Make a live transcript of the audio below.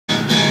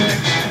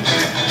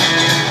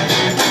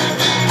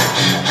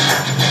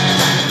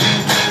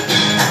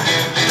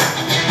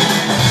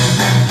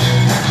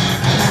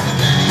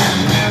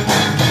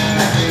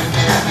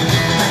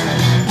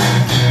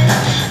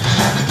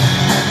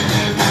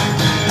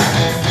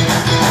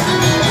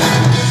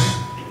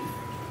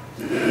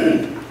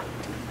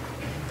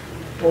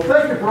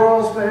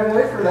applause,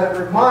 family, for that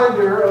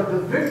reminder of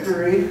the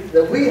victory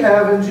that we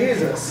have in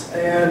Jesus.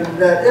 And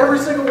that every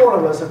single one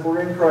of us, if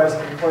we're in Christ,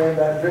 can claim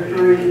that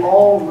victory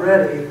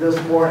already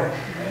this morning.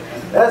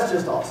 That's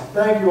just awesome.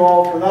 Thank you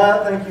all for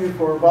that. Thank you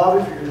for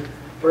Bobby for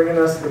bringing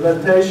us the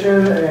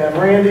meditation, and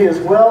Randy as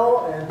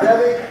well, and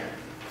Debbie,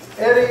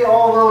 Eddie,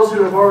 all those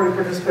who have already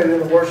participated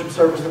in the worship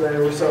service today.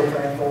 We're so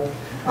thankful.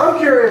 I'm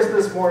curious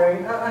this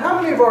morning, how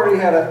many have already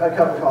had a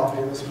cup of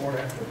coffee this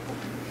morning?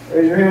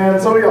 Raise your hand.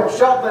 Some of y'all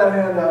shot that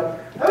hand up.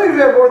 How many of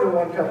you have more than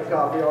one cup of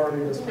coffee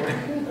already this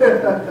morning?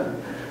 A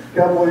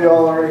couple of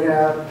y'all already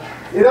have.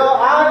 You know,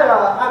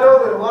 I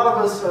know that a lot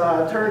of us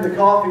turn to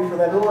coffee for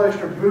that little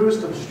extra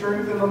boost of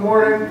strength in the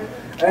morning.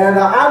 And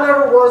I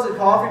never was a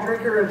coffee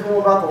drinker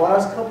until about the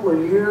last couple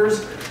of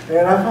years.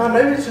 And I found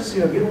maybe it's just,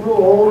 getting a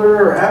little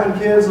older or having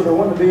kids that are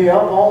wanting to be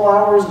up all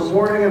hours of the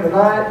morning and the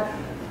night.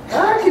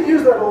 I could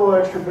use that little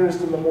extra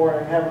boost in the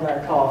morning, having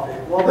that coffee.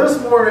 Well, this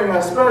morning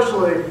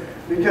especially,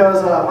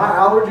 because my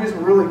allergies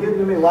were really getting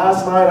to me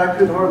last night. I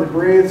couldn't hardly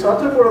breathe. So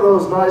I took one of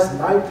those nice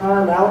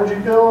nighttime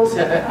allergy pills.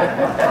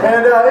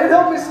 And it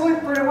helped me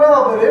sleep pretty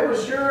well, but it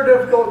was sure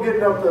difficult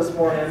getting up this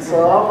morning.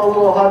 So I'm a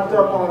little hyped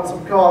up on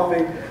some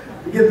coffee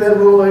to get that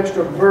little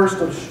extra burst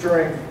of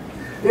strength.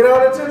 And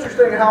it's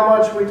interesting how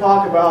much we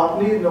talk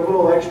about needing a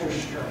little extra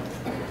strength.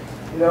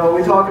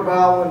 We talk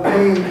about when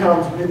pain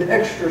comes, we need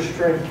extra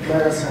strength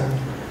medicine.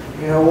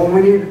 When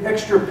we need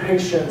extra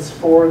patience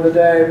for the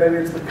day, maybe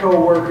it's the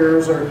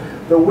co-workers or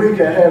the week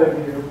ahead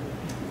of you.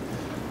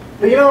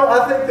 But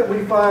I think that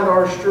we find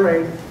our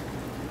strength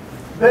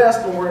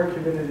best when we're in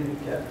community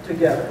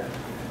together.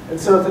 And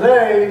so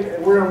today,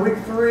 we're in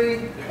week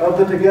 3 of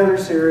the Together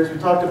series. We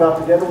talked about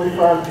together we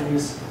find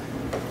peace,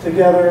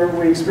 together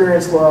we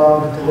experience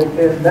love,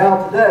 and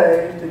now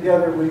today,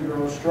 together we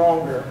grow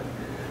stronger.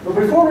 But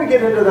before we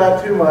get into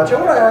that too much,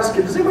 I want to ask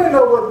you, does anybody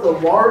know what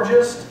the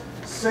largest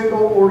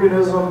single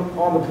organism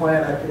on the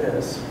planet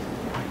is?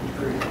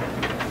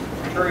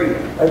 Tree.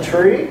 A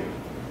tree?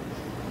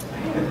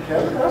 Man,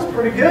 Kevin, that's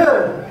pretty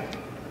good.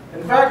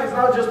 In fact, it's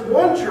not just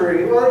one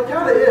tree. Well, it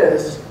kind of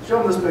is.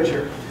 Show them this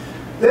picture.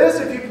 This,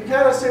 if you can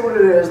kind of see what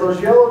it is,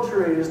 those yellow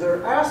trees,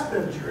 they're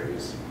aspen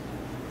trees.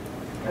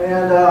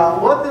 And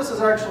what this is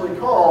actually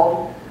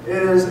called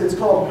is, it's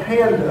called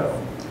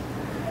Pando.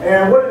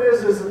 And what it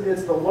is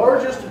it's the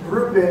largest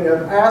grouping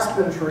of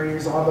aspen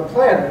trees on the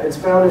planet. It's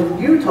found in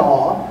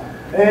Utah.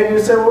 And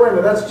you say, well, wait a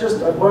minute, that's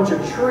just a bunch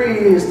of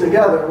trees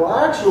together. Well,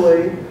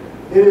 actually,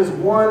 it is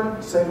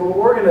one single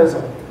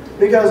organism.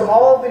 Because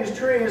all of these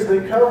trees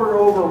that cover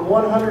over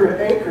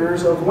 100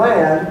 acres of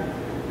land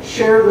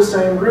share the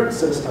same root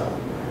system.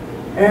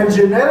 And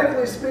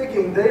genetically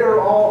speaking, they are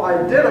all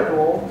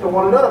identical to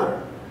one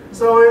another.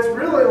 So it's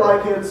really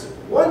like it's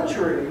one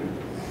tree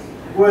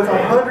with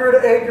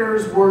 100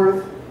 acres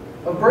worth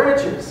of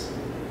branches.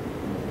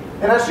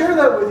 And I share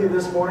that with you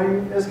this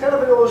morning as kind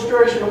of an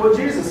illustration of what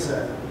Jesus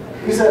said.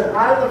 He said,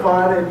 I am the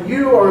vine and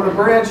you are the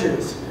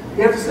branches.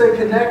 You have to stay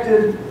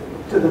connected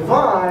to the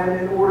vine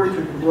in order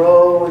to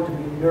grow and to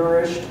be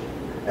nourished.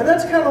 And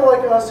that's kind of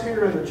like us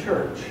here in the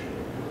church.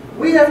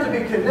 We have to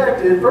be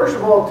connected, first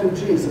of all, to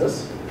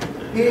Jesus.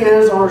 He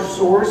is our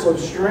source of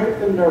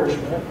strength and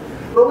nourishment.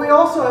 But we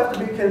also have to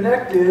be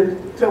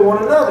connected to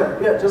one another.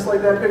 Yeah, just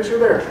like that picture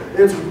there.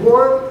 It's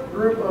one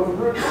group of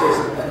root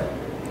system,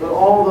 but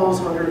all those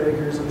 100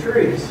 acres of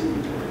trees.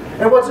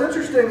 And what's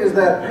interesting is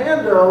that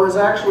Pando is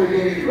actually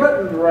being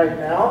threatened right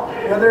now,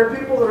 and there are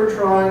people that are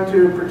trying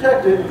to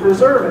protect it and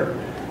preserve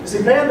it. You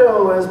see,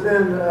 Pando has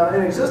been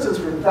in existence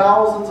for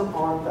thousands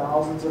upon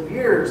thousands of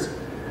years.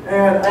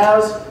 And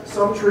as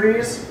some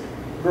trees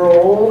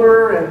grow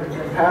older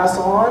and pass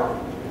on,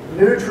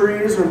 new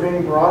trees are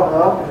being brought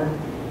up, and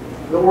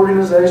the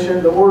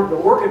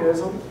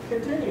organism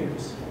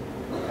continues.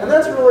 And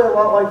that's really a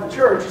lot like the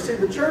church. You see,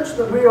 the church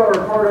that we are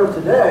a part of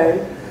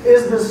today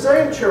is the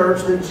same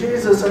church that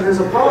Jesus and his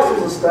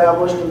apostles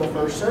established in the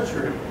first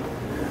century.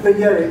 But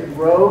yet it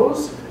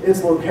grows.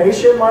 Its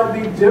location might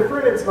be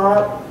different. It's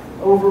not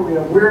over,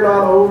 we're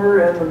not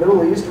over in the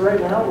Middle East right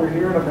now. We're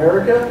here in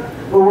America.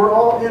 But we're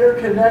all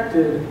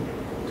interconnected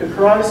to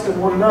Christ and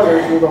one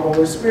another through the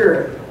Holy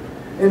Spirit.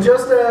 And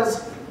just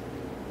as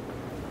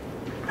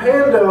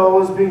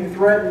Pando is being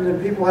threatened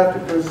and people have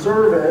to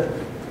preserve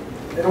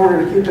it in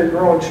order to keep it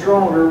growing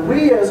stronger,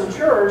 we as a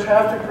church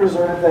have to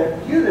preserve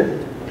that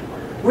unity.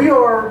 We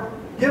are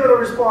given a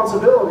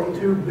responsibility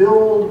to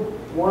build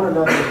one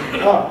another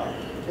up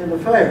in the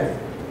faith.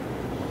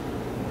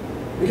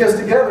 Because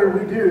together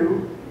we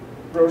do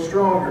grow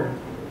stronger.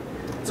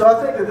 So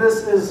I think that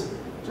this is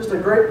just a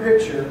great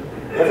picture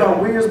of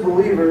how we as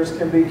believers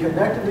can be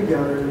connected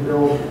together to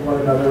build one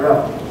another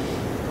up.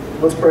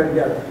 Let's pray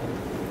together.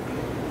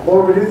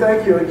 Lord, we do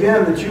thank you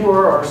again that you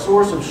are our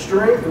source of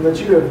strength and that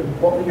you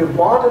have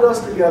bonded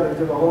us together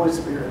through the Holy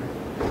Spirit.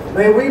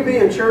 May we be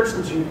a church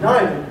that's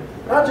united,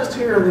 not just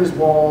here in these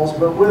walls,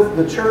 but with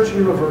the church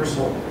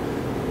universal,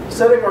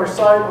 setting our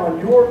sight on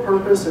your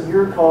purpose and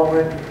your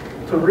calling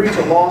to reach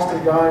a lost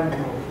and dying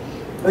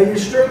world. May you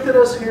strengthen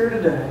us here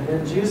today.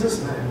 In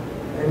Jesus' name,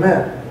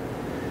 amen.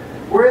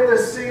 We're in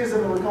this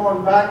season that we're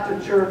calling back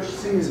to church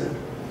season.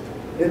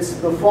 It's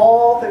the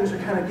fall. Things are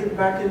kind of getting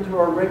back into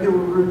our regular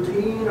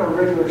routine, our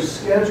regular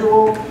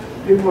schedule.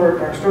 People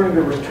are starting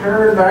to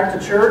return back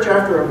to church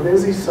after a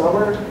busy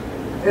summer.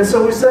 And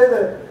so we say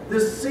that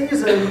this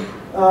season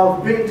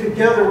of being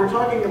together, we're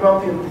talking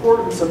about the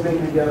importance of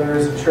being together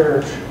as a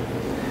church.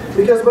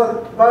 Because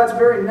by its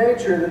very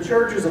nature, the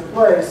church is a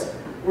place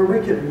where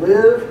we can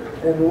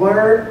live and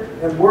learn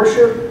and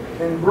worship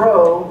and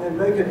grow and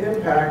make an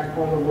impact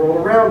on the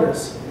world around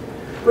us.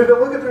 We've been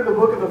looking through the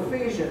book of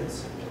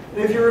Ephesians.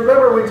 And if you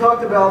remember, we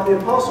talked about the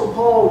Apostle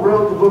Paul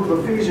wrote the book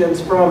of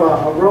Ephesians from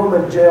a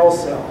Roman jail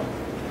cell.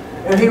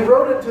 And he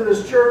wrote it to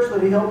this church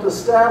that he helped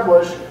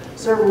establish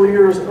several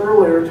years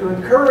earlier to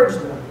encourage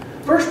them.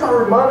 First by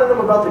reminding them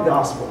about the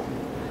gospel.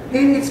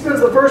 He spends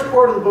the first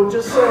part of the book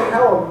just saying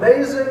how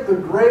amazing the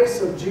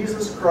grace of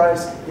Jesus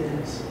Christ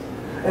is.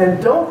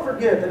 And don't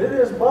forget that it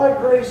is by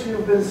grace you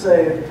have been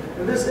saved.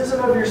 And this isn't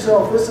of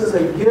yourself. This is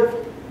a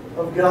gift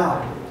of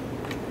God.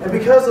 And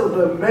because of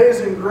the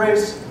amazing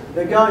grace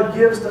that God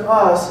gives to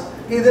us,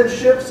 he then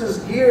shifts his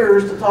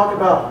gears to talk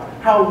about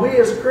how we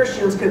as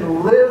Christians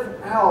can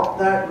live out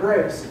that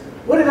grace.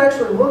 What it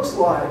actually looks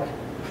like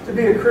to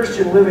be a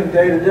Christian living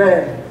day to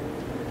day.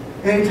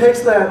 And he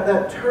takes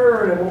that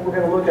turn in what we're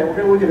going to look at.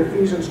 We're going to look at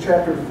Ephesians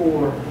chapter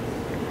 4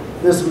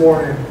 this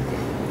morning.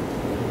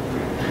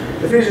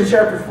 Ephesians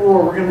chapter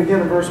 4, we're going to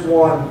begin in verse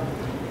 1.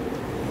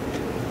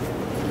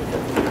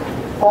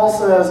 Paul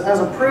says, "As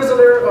a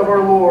prisoner of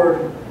our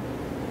Lord,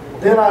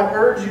 then I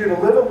urge you to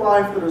live a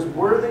life that is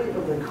worthy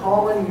of the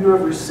calling you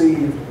have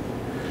received.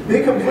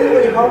 Be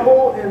completely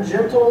humble and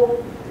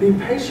gentle. Be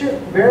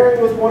patient, bearing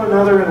with one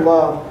another in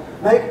love.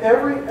 Make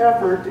every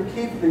effort to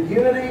keep the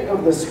unity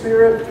of the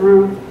Spirit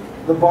through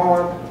the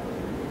bond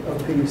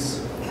of peace."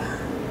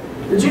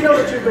 Did you know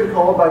that you've been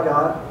called by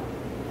God?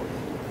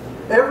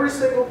 Every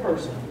single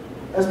person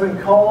has been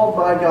called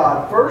by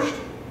God. First,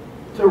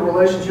 to a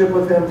relationship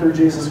with him through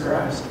Jesus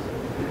Christ.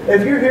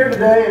 If you're here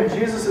today and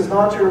Jesus is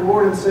not your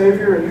Lord and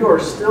Savior and you are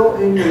still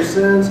in your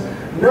sins,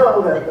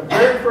 know that the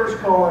very first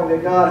calling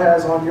that God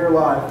has on your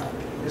life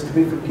is to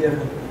be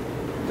forgiven,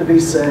 to be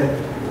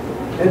saved.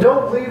 And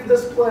don't leave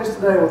this place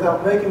today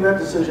without making that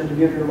decision to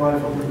give your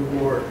life over to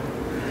the Lord.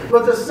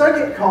 But the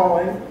second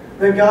calling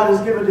that God has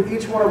given to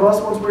each one of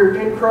us once we're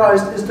in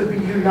Christ is to be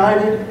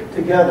united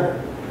together.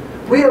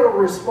 We have a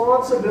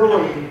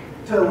responsibility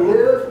to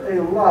live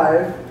a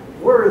life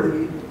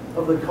worthy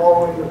of the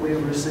calling that we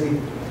have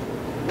received.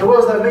 Now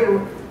what does that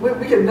mean?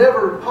 We can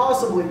never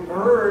possibly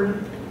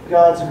earn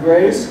God's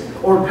grace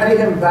or pay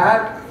him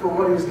back for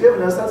what he's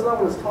given us. That's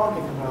not what it's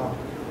talking about.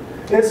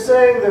 It's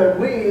saying that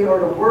we are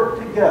to work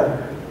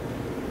together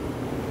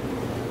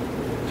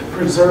to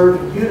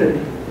preserve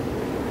unity,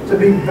 to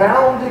be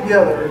bound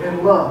together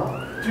in love,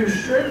 to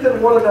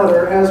strengthen one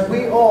another as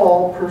we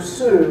all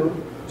pursue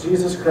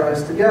Jesus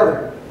Christ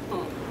together.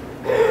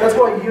 That's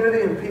why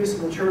unity and peace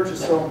in the church is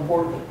so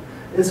important.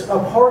 It's a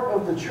part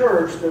of the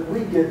church that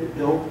we get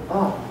built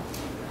up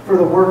for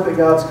the work that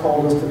God's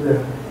called us to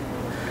do.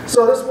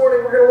 So this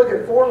morning we're going to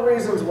look at 4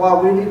 reasons why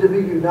we need to be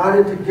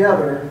united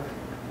together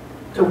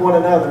to one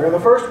another. And the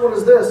first one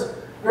is this.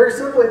 Very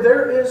simply,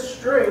 there is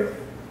strength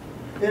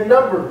in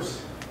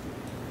numbers.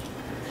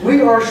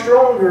 We are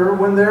stronger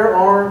when there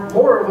are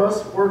more of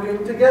us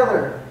working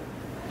together.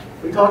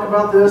 We talked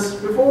about this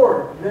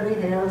before. Many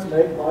hands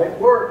make light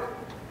work.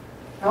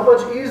 How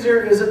much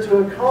easier is it to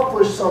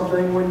accomplish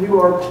something when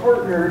you are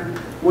partnered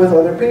with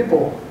other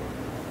people?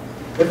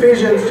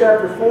 Ephesians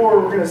chapter 4,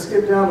 we're going to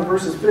skip down to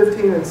verses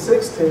 15 and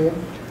 16.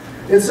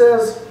 It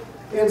says,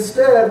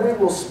 "Instead, we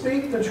will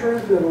speak the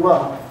truth in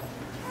love,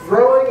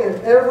 growing in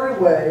every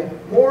way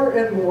more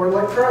and more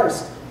like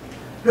Christ,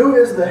 who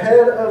is the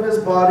head of his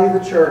body,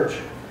 the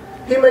church.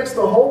 He makes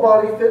the whole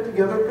body fit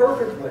together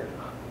perfectly,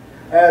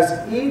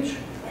 as each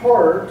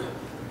part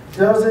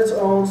does its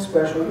own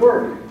special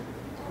work.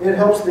 It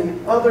helps the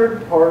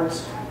other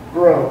parts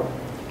grow,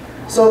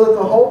 so that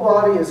the whole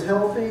body is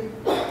healthy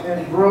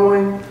and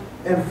growing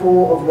and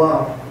full of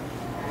love."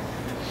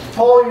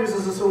 Paul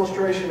uses this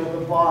illustration of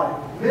the body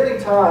many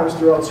times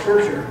throughout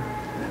Scripture.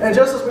 And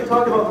just as we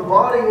talk about the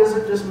body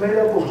isn't just made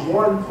up of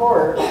one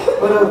part,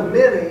 but of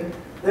many,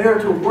 they are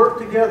to work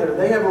together.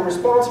 They have a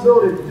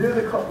responsibility to do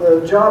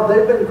the job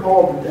they've been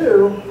called to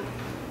do.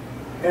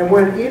 And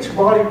when each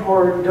body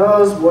part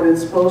does what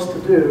it's supposed to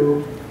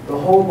do, the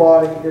whole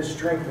body is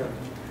strengthened.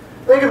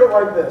 Think of it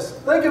like this.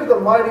 Think of the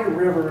mighty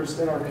rivers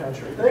in our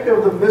country. Think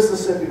of the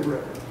Mississippi River.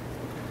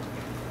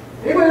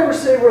 Anybody ever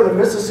see where the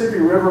Mississippi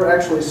River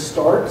actually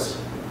starts?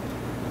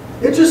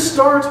 It just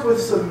starts with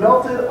some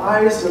melted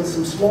ice and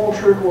some small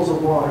trickles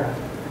of water.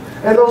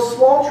 And those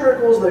small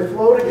trickles, they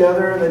flow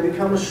together and they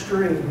become a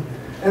stream.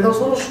 And those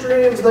little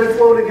streams, they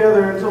flow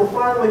together until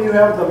finally you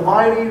have the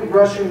mighty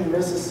rushing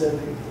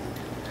Mississippi.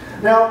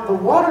 Now, the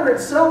water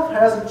itself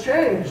hasn't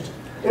changed.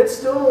 It's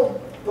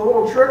still the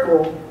little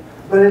trickle,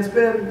 but it's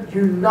been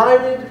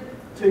united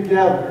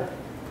together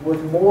with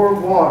more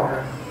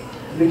water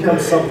to become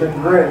something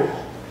great.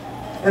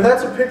 And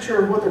that's a picture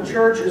of what the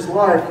church is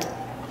like.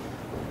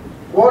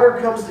 Water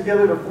comes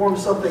together to form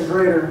something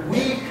greater.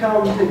 We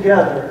come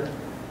together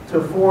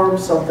to form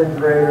something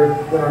greater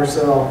than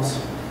ourselves.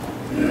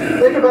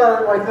 Think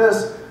about it like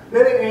this.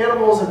 Many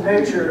animals in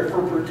nature,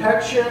 for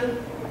protection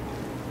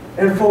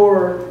and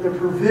for the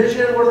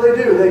provision, what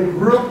do? They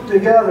group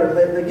together.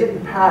 They get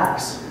in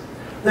packs.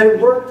 They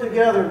work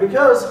together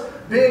because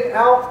being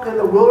out in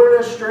the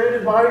wilderness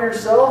stranded by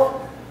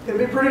yourself can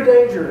be pretty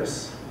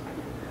dangerous.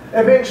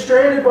 And being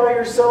stranded by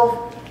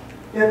yourself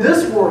in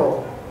this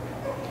world,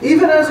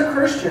 even as a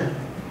Christian,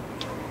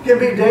 can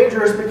be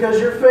dangerous because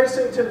you're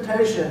facing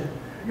temptation.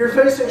 You're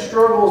facing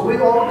struggles. We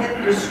all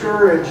get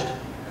discouraged.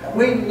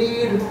 We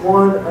need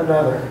one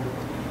another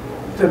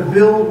to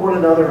build one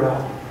another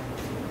up.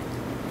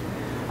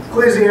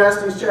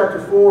 Ecclesiastes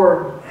chapter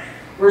 4,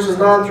 verses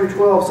 9 through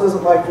 12 says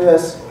it like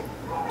this.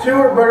 2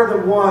 are better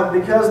than 1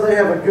 because they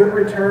have a good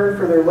return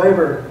for their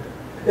labor.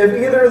 If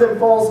either of them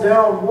falls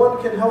down, one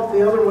can help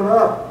the other one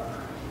up.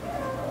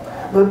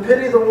 But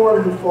pity the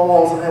one who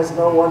falls and has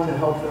no one to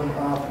help them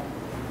up.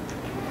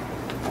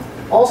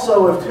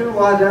 Also, if 2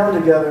 lie down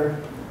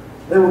together,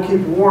 they will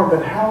keep warm.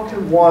 But how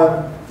can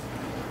one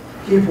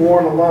keep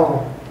warm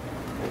alone?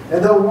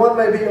 And though one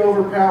may be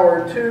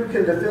overpowered, 2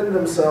 can defend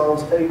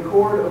themselves. A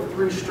cord of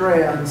 3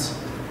 strands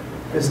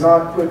is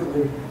not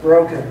quickly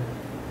broken.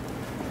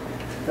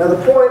 Now,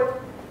 the point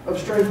of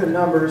strength in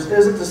numbers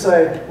isn't to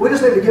say, we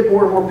just need to get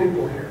more and more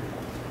people here.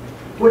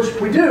 Which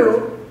we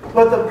do,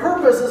 but the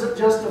purpose isn't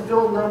just to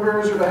fill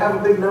numbers or to have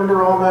a big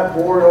number on that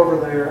board over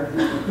there.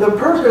 The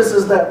purpose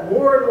is that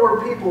more and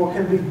more people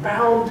can be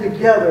bound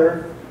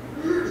together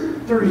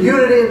through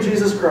unity in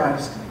Jesus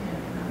Christ.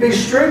 Be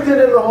strengthened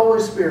in the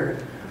Holy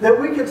Spirit. That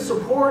we can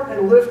support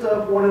and lift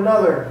up one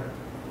another.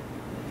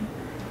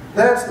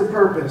 That's the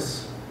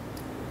purpose.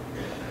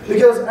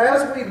 Because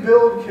as we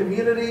build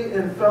community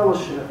and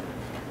fellowship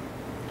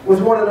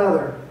with one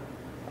another,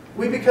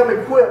 we become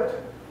equipped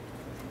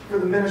for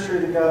the ministry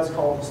that God's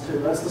called us to.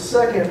 That's the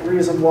second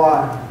reason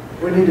why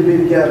we need to be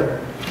together.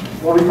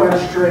 Why we find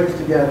strength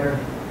together.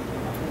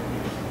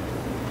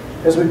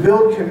 As we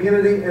build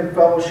community and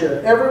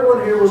fellowship.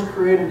 Everyone here was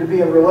created to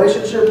be in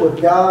relationship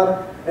with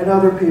God and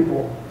other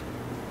people.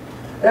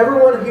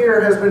 Everyone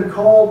here has been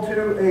called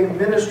to a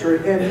ministry,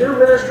 and your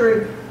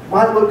ministry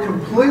might look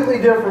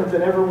completely different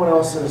than everyone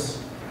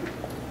else's.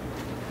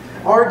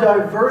 Our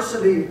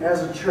diversity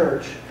as a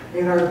church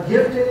in our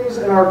giftings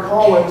and our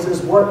callings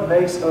is what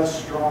makes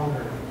us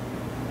stronger.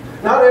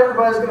 Not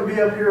everybody's going to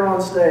be up here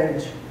on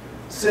stage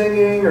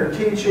singing or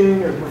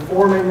teaching or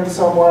performing in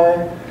some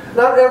way.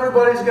 Not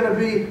everybody's going to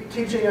be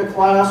teaching a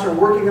class or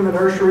working in the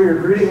nursery or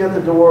greeting at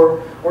the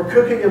door or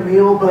cooking a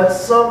meal, but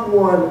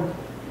someone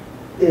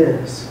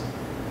is.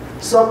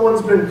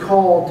 Someone's been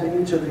called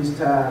to each of these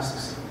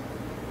tasks.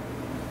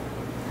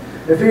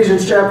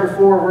 Ephesians chapter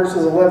 4,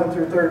 verses 11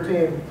 through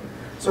 13.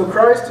 So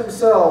Christ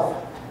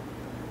himself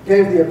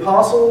gave the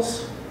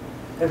apostles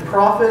and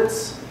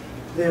prophets,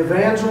 the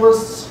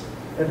evangelists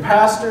and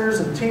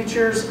pastors and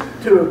teachers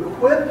to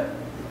equip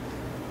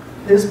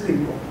his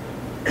people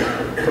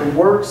for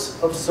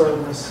works of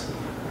service,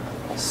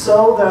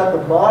 so that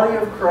the body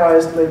of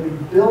Christ may be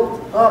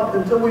built up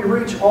until we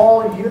reach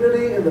all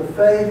unity in the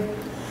faith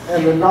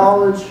and the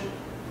knowledge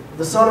of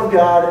the Son of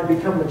God and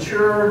become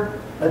mature,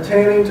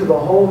 attaining to the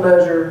whole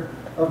measure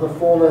of the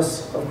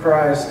fullness of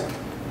Christ.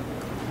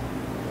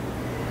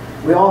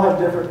 We all have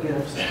different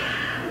gifts,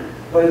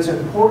 but it's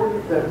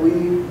important that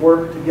we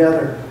work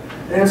together.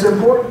 And it's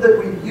important that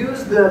we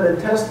use them and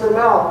test them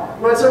out.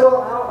 You might say,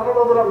 well, I don't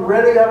know that I'm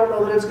ready. I don't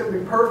know that it's going to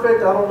be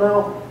perfect. I don't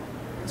know.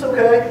 It's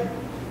okay.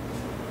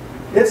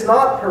 It's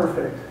not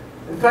perfect.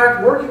 In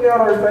fact, working out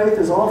our faith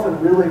is often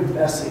really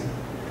messy.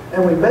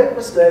 And we make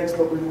mistakes,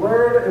 but we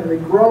learn and we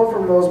grow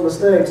from those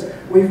mistakes.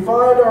 We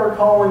find our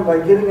calling by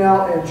getting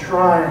out and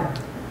trying.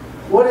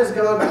 What has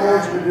God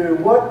called you to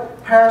do?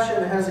 What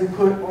passion has he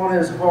put on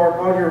his heart,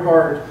 on your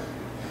heart?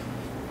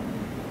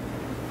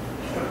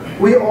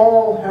 We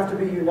all have to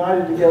be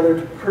united together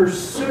to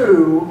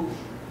pursue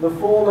the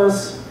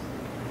fullness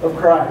of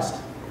Christ.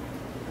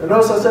 And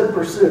notice I said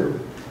pursue,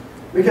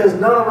 because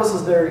none of us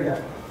is there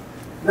yet.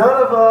 None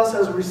of us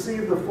has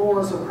received the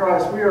fullness of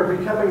Christ. We are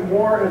becoming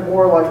more and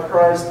more like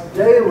Christ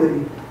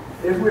daily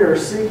if we are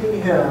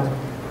seeking him.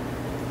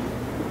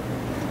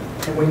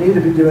 And we need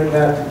to be doing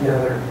that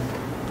together.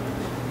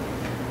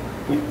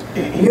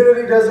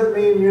 Unity doesn't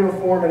mean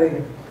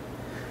uniformity.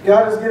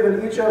 God has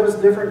given each of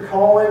us different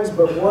callings,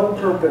 but one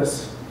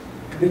purpose: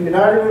 to be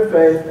united in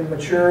faith and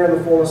mature in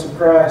the fullness of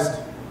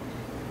Christ.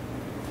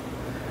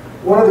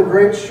 One of the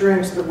great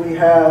strengths that we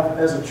have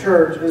as a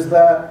church is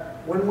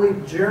that when we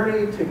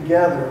journey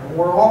together, when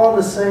we're all on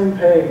the same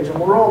page, and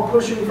we're all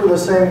pushing for the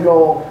same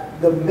goal,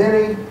 the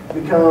many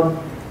become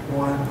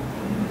one.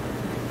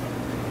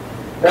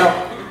 Now,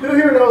 who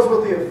here knows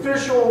what the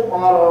official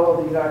motto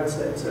of the United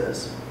States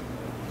is?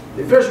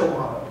 The official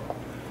motto.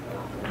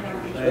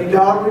 In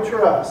God we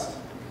trust.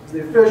 It's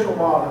the official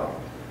motto.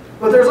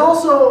 But there's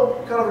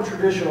also kind of a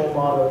traditional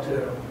motto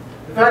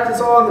too. In fact,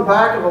 it's on the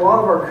back of a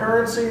lot of our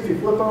currency. If you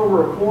flip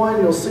over a coin,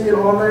 you'll see it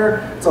on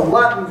there. It's a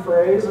Latin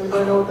phrase.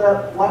 Anybody know what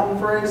that Latin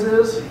phrase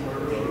is?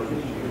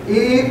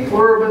 E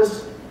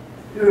pluribus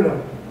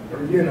unum, or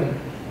unum.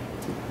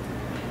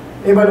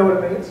 Anybody know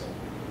what it means?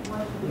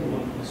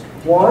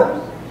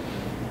 One.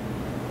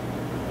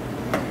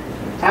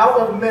 Out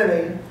of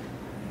many,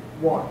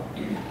 one.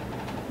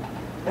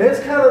 And it's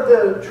kind of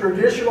the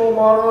traditional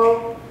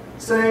motto,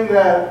 saying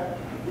that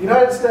the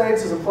United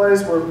States is a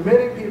place where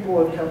many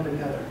people have come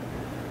together.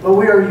 But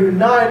we are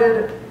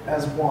united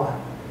as one.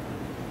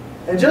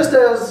 And just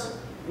as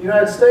the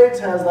United States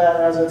has that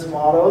as its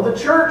motto, the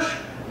church,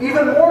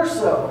 even more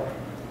so,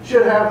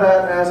 should have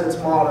that as its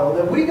motto.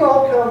 That we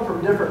all come from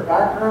different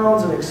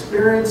backgrounds and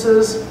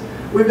experiences.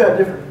 We've got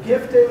different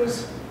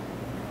giftings.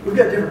 We've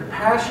got different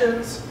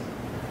passions.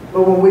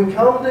 But when we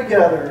come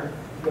together,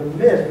 the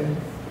many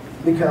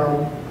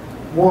become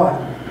one.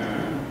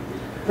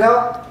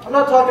 Now, I'm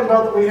not talking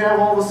about that we have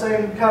all the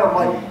same kind of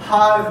like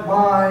hive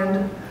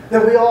mind,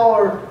 that we all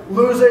are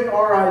losing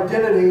our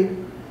identity.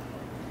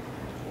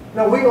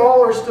 No, we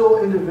all are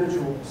still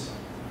individuals.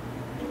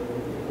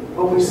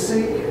 But we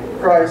seek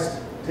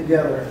Christ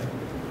together.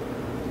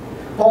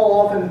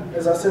 Paul often,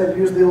 as I said,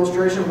 used the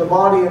illustration of the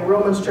body. In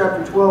Romans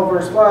chapter 12,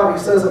 verse 5,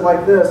 he says it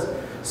like this.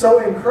 So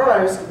in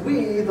Christ,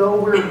 we, though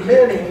we're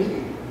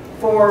many,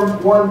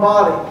 form one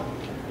body,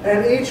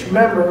 and each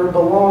member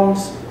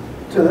belongs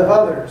to the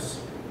others.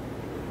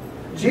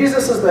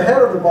 Jesus is the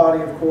head of the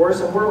body, of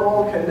course, and we're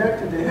all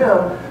connected to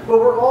Him, but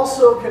we're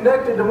also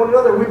connected to one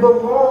another. We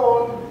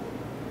belong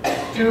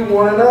to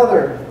one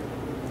another,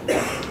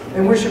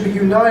 and we should be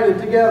united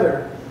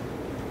together.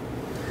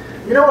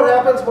 You know what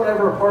happens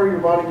whenever a part of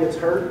your body gets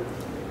hurt?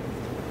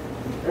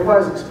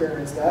 Everybody's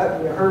experienced that.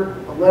 When you hurt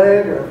a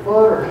leg or a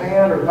foot or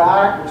hand or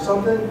back or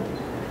something,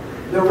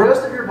 the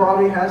rest of your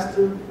body has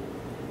to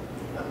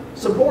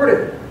support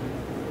it.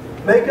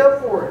 Make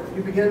up for it.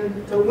 You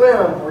begin to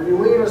limp, or you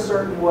lean a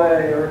certain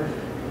way, or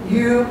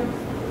you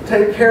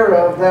take care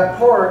of that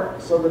part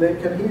so that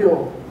it can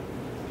heal.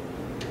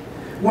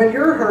 When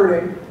you're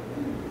hurting,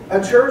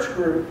 a church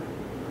group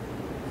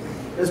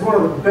is one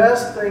of the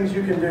best things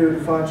you can do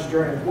to find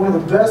strength. One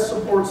of the best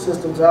support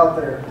systems out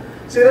there.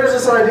 See, there's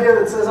this idea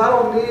that says, I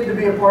don't need to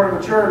be a part of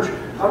a church.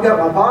 I've got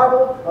my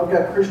Bible, I've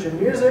got Christian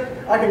music,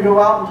 I can go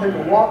out and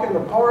take a walk in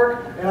the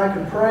park, and I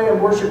can pray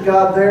and worship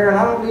God there, and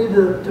I don't need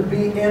to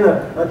be in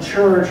a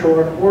church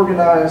or an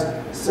organized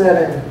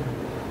setting.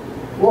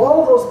 Well,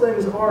 all of those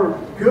things are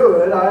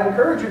good. I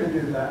encourage you to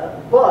do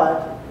that,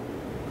 but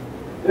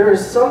there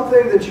is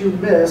something that you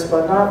miss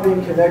by not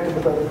being connected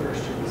with other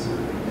Christians.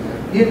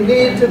 You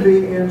need to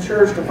be in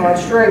church to find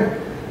strength.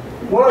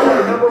 One of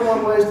the number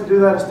one ways to do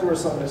that is through a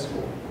Sunday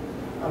school.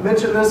 I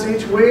mention this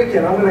each week,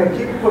 and I'm going to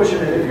keep pushing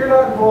it. If you're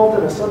not involved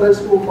in a Sunday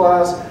school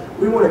class,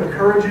 we want to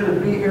encourage you to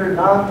be here at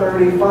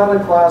 9:30. Find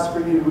a class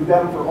for you. We've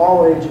got them for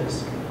all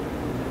ages.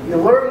 You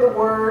learn the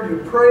Word,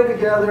 you pray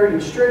together,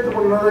 you strengthen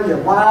one another, you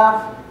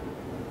laugh.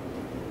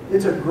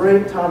 It's a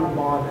great time of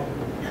bonding.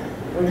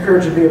 I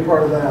encourage you to be a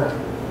part of that.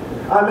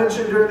 I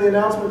mentioned during the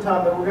announcement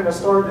time that we're going to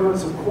start doing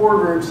some core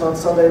groups on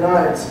Sunday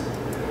nights.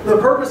 The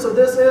purpose of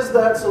this is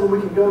that so that we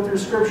can go through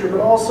Scripture, but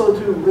also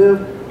to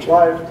live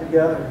life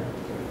together.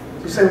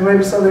 You say, well,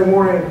 maybe Sunday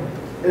morning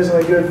isn't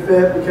a good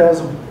fit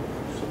because of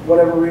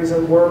whatever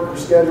reason, work or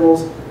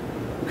schedules.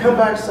 Come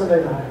back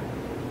Sunday night.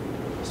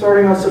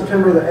 Starting on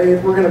September the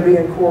 8th, we're going to be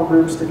in core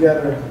groups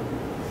together.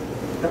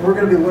 And we're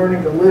going to be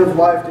learning to live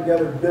life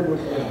together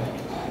biblically.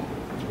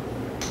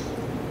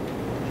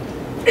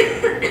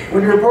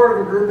 When you're a part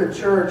of a group at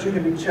church, you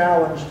can be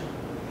challenged.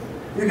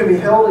 You can be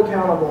held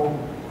accountable.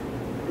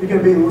 You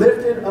can be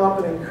lifted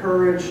up and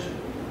encouraged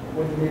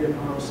when you need it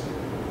most.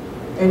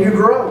 And you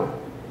grow.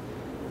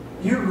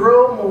 You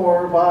grow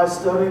more by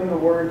studying the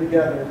Word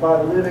together,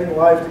 by living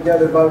life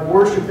together, by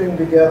worshiping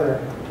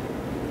together.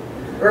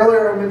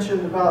 Earlier I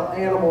mentioned about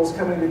animals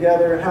coming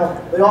together and how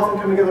they often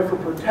come together for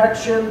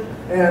protection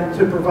and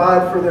to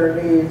provide for their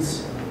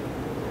needs.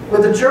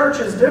 But the church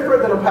is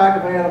different than a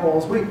pack of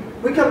animals. We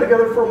come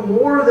together for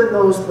more than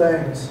those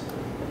things.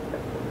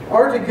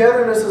 Our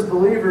togetherness as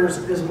believers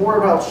is more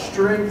about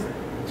strength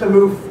to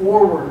move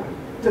forward,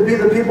 to be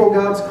the people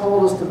God's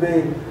called us to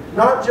be,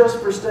 not just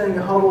for staying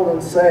huddled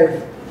and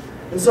safe.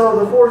 And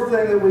so the fourth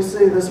thing that we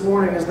see this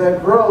morning is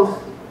that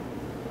growth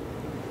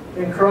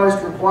in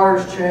Christ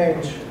requires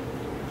change.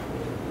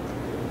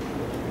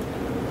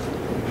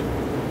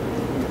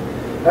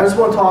 I just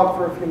want to talk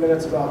for a few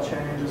minutes about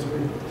change as we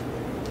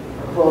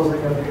are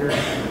closing up here.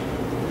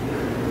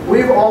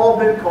 We've all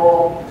been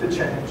called to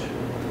change.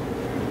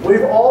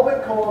 We've all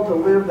been called to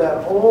leave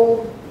that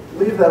old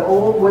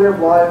way of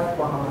life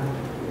behind.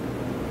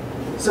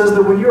 It says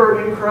that when you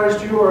are in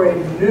Christ, you are a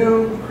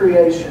new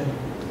creation.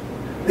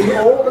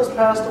 The old has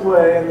passed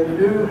away and the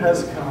new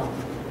has come.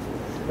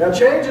 Now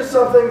change is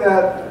something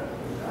that,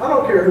 I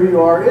don't care who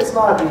you are, it's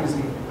not easy.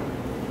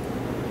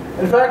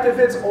 In fact, if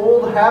it's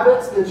old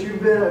habits that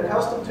you've been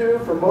accustomed to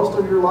for most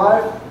of your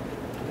life,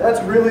 that's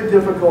really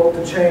difficult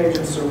to change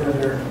and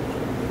surrender.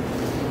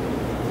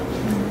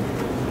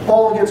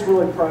 Paul gets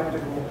really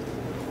practical.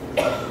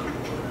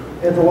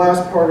 in the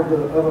last part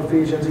of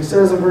Ephesians. He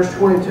says in verse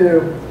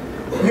 22,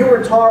 "You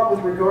were taught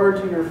with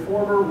regard to your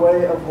former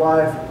way of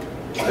life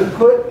to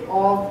put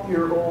off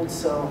your old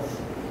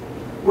self,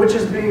 which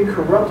is being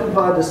corrupted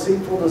by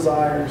deceitful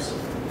desires,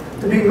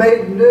 to be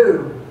made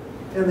new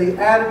in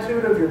the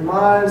attitude of your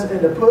minds,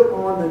 and to put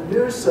on the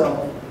new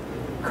self,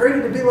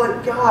 created to be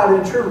like God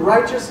in true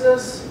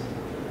righteousness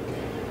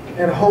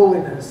and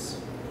holiness."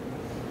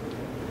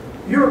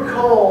 You are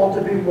called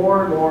to be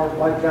more and more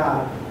like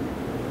God.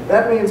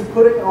 That means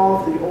putting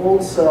off the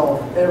old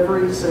self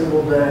every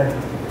single day.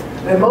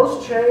 And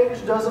most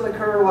change doesn't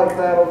occur like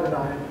that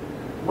overnight.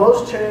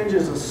 Most change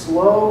is a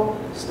slow,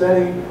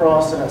 steady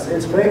process.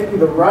 It's making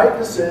the right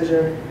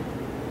decision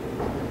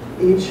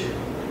each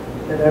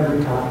and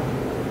every time.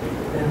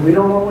 And we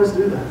don't always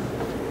do that.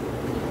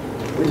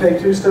 We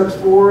take 2 steps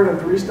forward and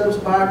 3 steps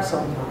back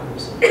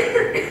sometimes.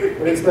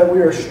 But it's that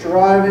we are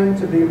striving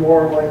to be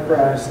more like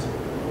Christ.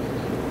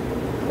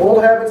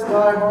 Old habits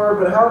die hard,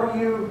 but how do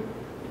you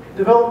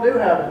develop new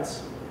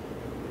habits?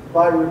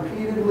 By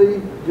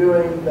repeatedly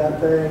doing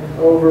that thing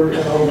over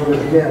and over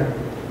again.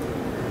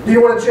 Do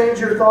you want to change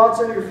your thoughts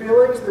and your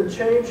feelings? Then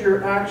change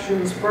your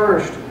actions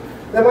first.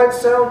 That might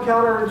sound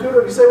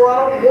counterintuitive. You say, well,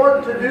 I don't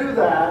want to do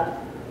that.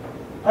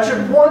 I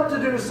should want to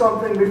do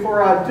something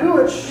before I do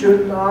it,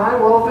 shouldn't I?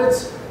 Well, if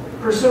it's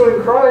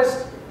pursuing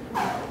Christ,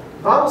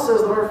 the Bible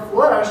says that our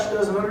flesh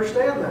doesn't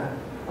understand that.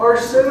 Our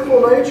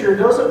sinful nature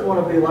doesn't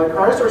want to be like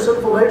Christ. Our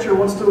sinful nature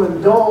wants to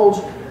indulge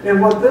in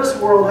what this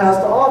world has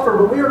to offer,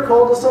 but we are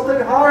called to something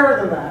higher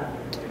than that.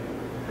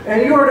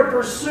 And you are to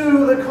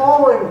pursue the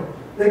calling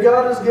that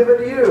God has given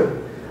to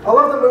you. I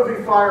love the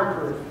movie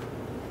Fireproof.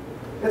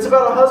 It's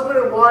about a husband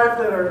and wife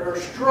that are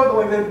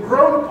struggling. They've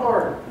grown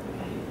apart.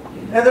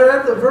 And they're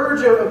at the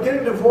verge of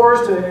getting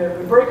divorced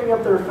and breaking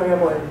up their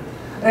family.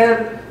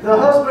 And the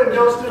husband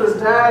goes to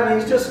his dad, and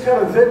he's just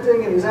kind of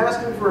venting, and he's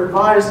asking for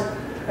advice.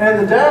 And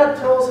the dad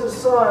tells his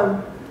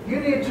son, you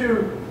need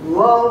to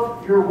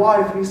love your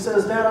wife. And he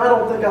says, Dad, I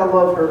don't think I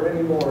love her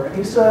anymore. And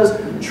he says,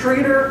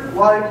 treat her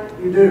like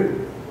you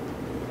do.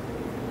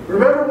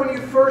 Remember when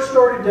you first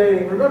started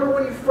dating. Remember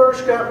when you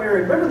first got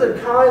married. Remember the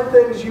kind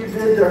things you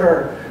did to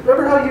her.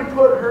 Remember how you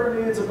put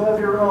her needs above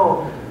your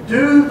own.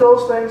 Do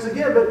those things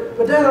again.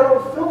 But Dad, I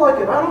don't feel like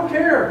it. I don't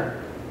care.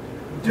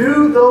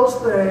 Do those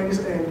things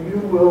and you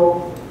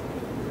will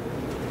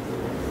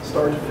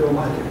start to feel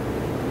like it.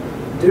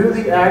 Do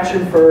the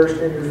action first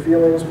and your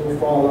feelings will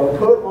follow.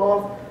 Put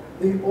off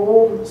the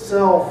old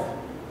self.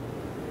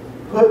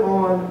 Put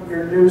on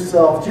your new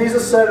self.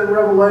 Jesus said in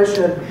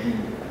Revelation,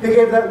 He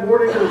gave that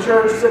warning to the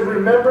church. He said,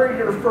 remember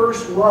your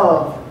first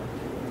love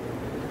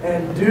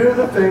and do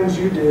the things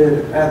you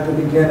did at the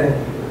beginning.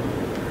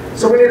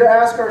 So we need to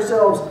ask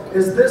ourselves,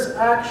 is this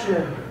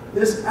action,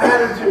 this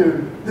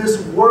attitude,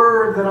 this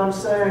word that I'm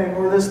saying,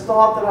 or this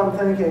thought that I'm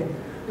thinking,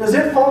 does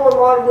it fall in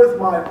line with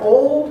my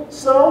old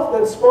self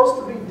that's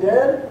supposed to be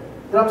dead,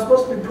 that I'm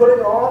supposed to be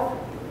putting off?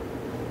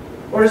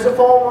 Or does it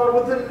fall in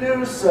line with the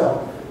new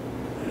self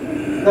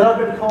that I've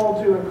been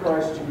called to in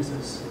Christ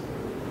Jesus?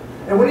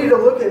 And we need to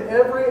look at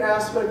every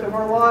aspect of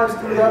our lives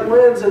through that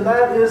lens, and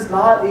that is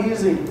not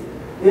easy.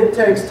 It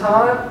takes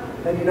time,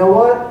 and you know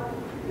what?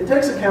 It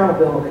takes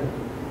accountability.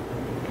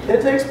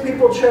 It takes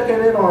people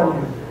checking in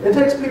on you. It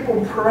takes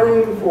people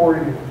praying for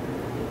you.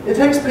 It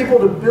takes people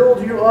to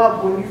build you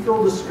up when you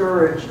feel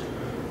discouraged.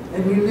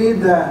 And you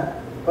need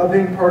that by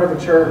being part of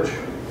a church.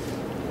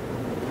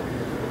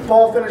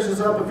 Paul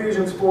finishes up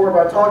Ephesians 4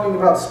 by talking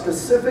about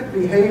specific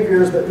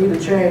behaviors that need to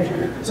change,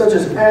 such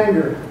as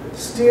anger,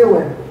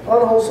 stealing,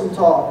 unwholesome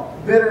talk,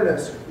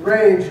 bitterness,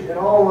 rage, and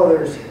all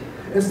others.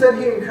 Instead,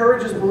 he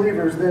encourages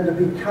believers then to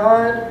be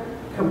kind,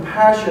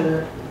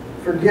 compassionate,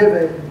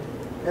 forgiving,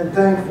 and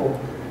thankful.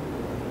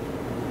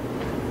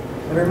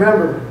 And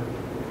remember,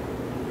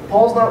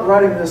 Paul's not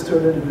writing this to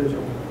an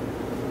individual.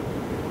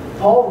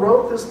 Paul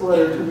wrote this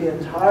letter to the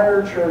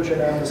entire church in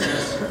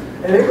Ephesus.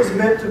 And it was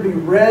meant to be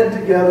read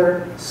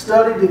together,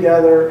 studied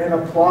together, and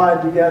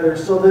applied together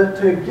so that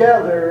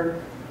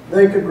together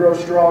they could grow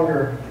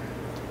stronger.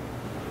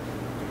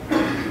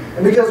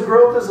 And because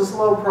growth is a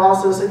slow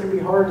process, it can be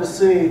hard to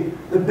see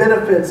the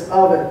benefits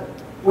of it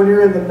when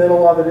you're in the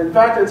middle of it. In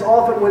fact, it's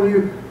often when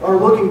you are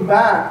looking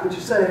back that you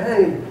say,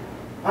 hey,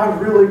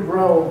 I've really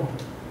grown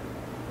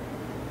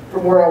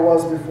from where I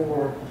was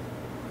before.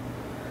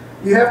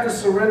 You have to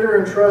surrender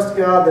and trust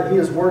God that He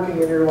is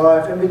working in your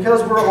life. And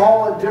because we're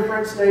all at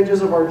different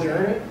stages of our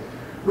journey,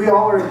 we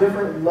all are at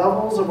different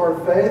levels of our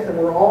faith, and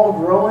we're all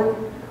growing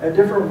at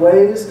different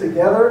ways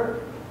together,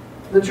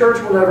 the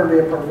church will never be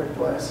a perfect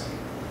place.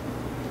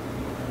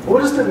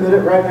 We'll just admit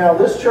it right now.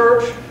 This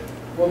church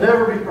will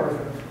never be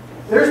perfect.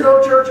 There's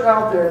no church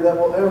out there that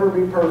will ever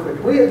be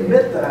perfect. We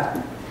admit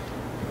that.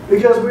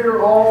 Because we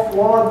are all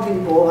flawed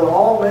people that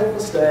all make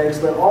mistakes,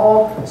 that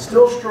all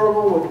still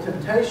struggle with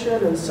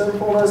temptation and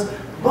sinfulness,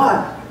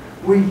 but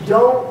we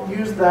don't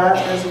use that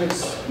as an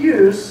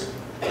excuse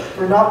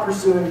for not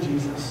pursuing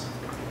Jesus.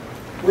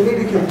 We need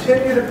to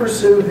continue to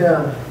pursue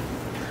Him.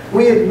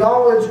 We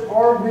acknowledge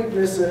our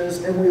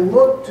weaknesses and we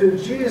look to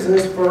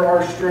Jesus for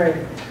our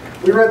strength.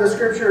 We read the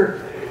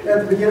scripture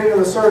at the beginning of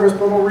the service,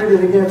 but we'll read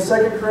it again.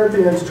 2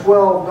 Corinthians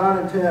 12, 9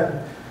 and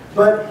 10.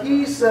 But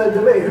he said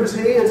to me, who's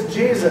he? It's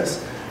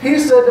Jesus. He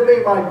said to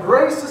me, my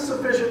grace is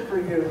sufficient for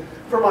you,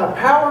 for my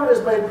power is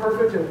made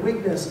perfect in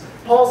weakness.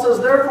 Paul says,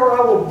 therefore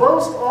I will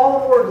boast all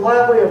the more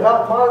gladly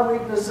about my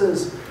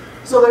weaknesses,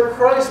 so that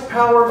Christ's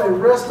power may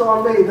rest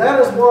on me. That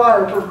is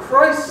why, for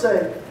Christ's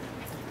sake,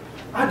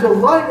 I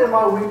delight in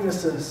my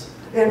weaknesses,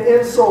 in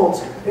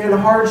insults, in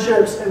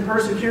hardships, in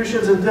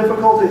persecutions, and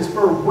difficulties.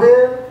 For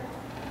when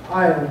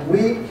I am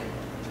weak,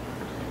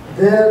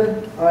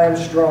 then I am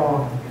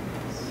strong.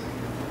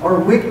 Our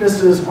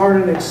weaknesses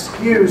aren't an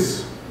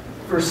excuse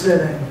for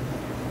sinning.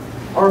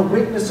 Our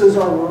weaknesses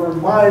are a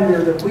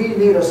reminder that we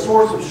need a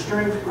source of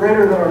strength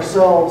greater than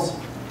ourselves.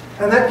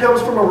 And that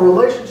comes from a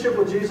relationship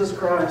with Jesus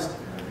Christ.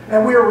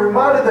 And we are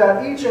reminded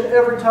that each and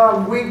every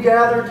time we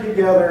gather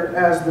together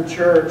as the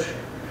church.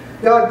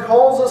 God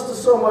calls us to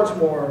so much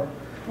more.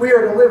 We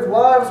are to live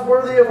lives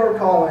worthy of our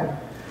calling.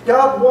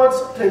 God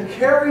wants to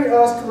carry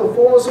us to the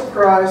fullness of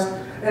Christ,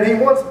 and He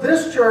wants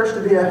this church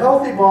to be a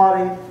healthy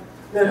body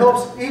that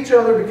helps each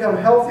other become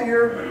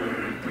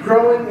healthier,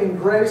 growing in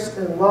grace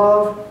and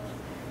love.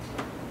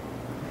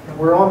 And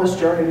we're on this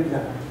journey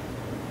together.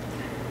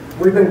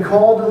 We've been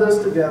called to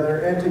this together,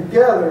 and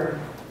together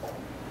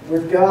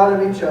with God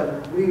and each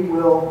other, we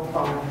will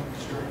find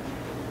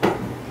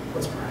strength.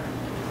 Let's pray.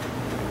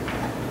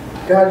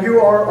 God, you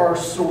are our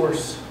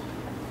source.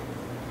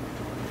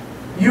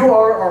 You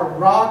are our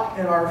rock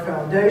and our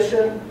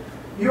foundation.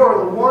 You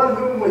are the one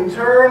whom we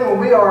turn when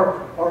we are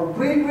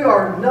weak. We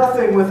are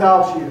nothing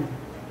without you.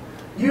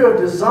 You have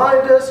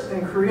designed us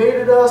and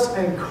created us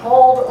and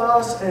called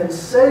us and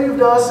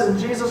saved us in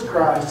Jesus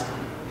Christ.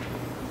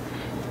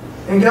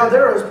 And God,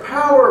 there is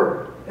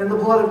power in the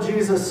blood of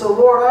Jesus. So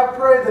Lord, I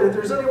pray that if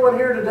there's anyone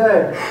here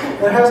today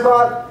that has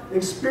not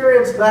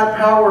experienced that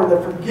power, the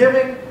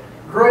forgiving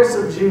grace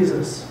of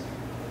Jesus,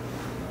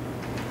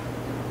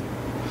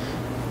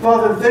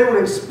 Father, if they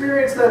would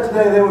experience that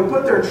today, they would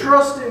put their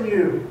trust in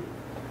you.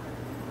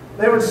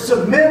 They would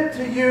submit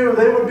to you.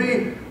 They would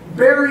be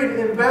buried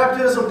in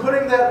baptism,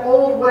 putting that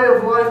old way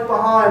of life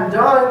behind,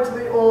 dying to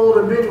the old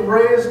and being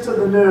raised to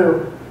the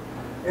new,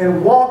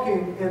 and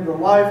walking in the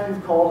life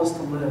you've called us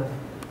to live.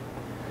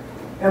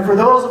 And for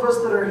those of us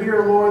that are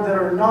here, Lord, that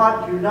are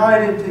not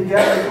united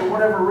together for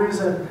whatever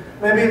reason,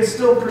 maybe it's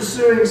still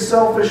pursuing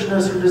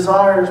selfishness or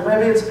desires,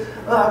 maybe it's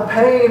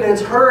pain,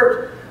 it's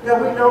hurt. Yeah,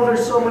 we know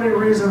there's so many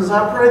reasons.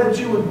 I pray that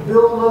you would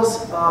build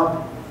us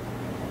up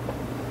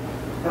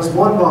as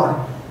one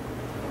body,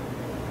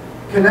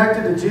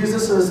 connected to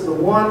Jesus as the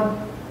one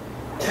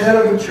head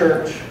of the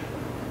church,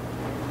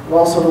 but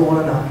also to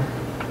one another.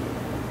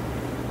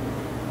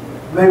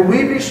 May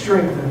we be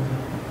strengthened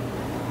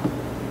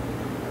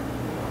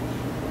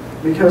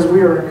because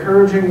we are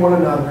encouraging one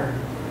another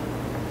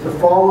to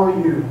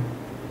follow you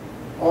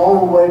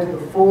all the way to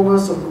the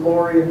fullness of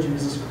glory in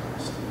Jesus Christ.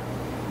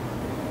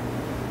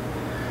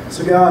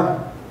 So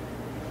God,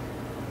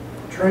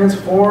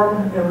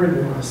 transform and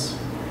renew us.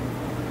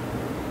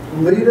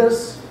 Lead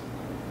us,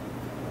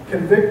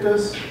 convict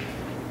us,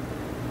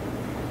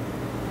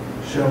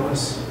 show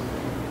us.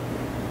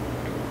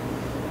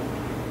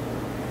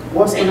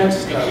 What's the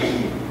next step?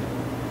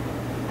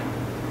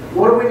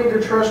 What do we need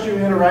to trust you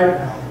in right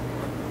now?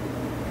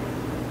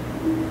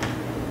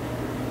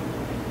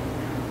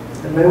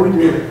 And may we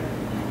do it.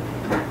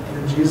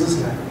 In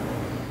Jesus' name.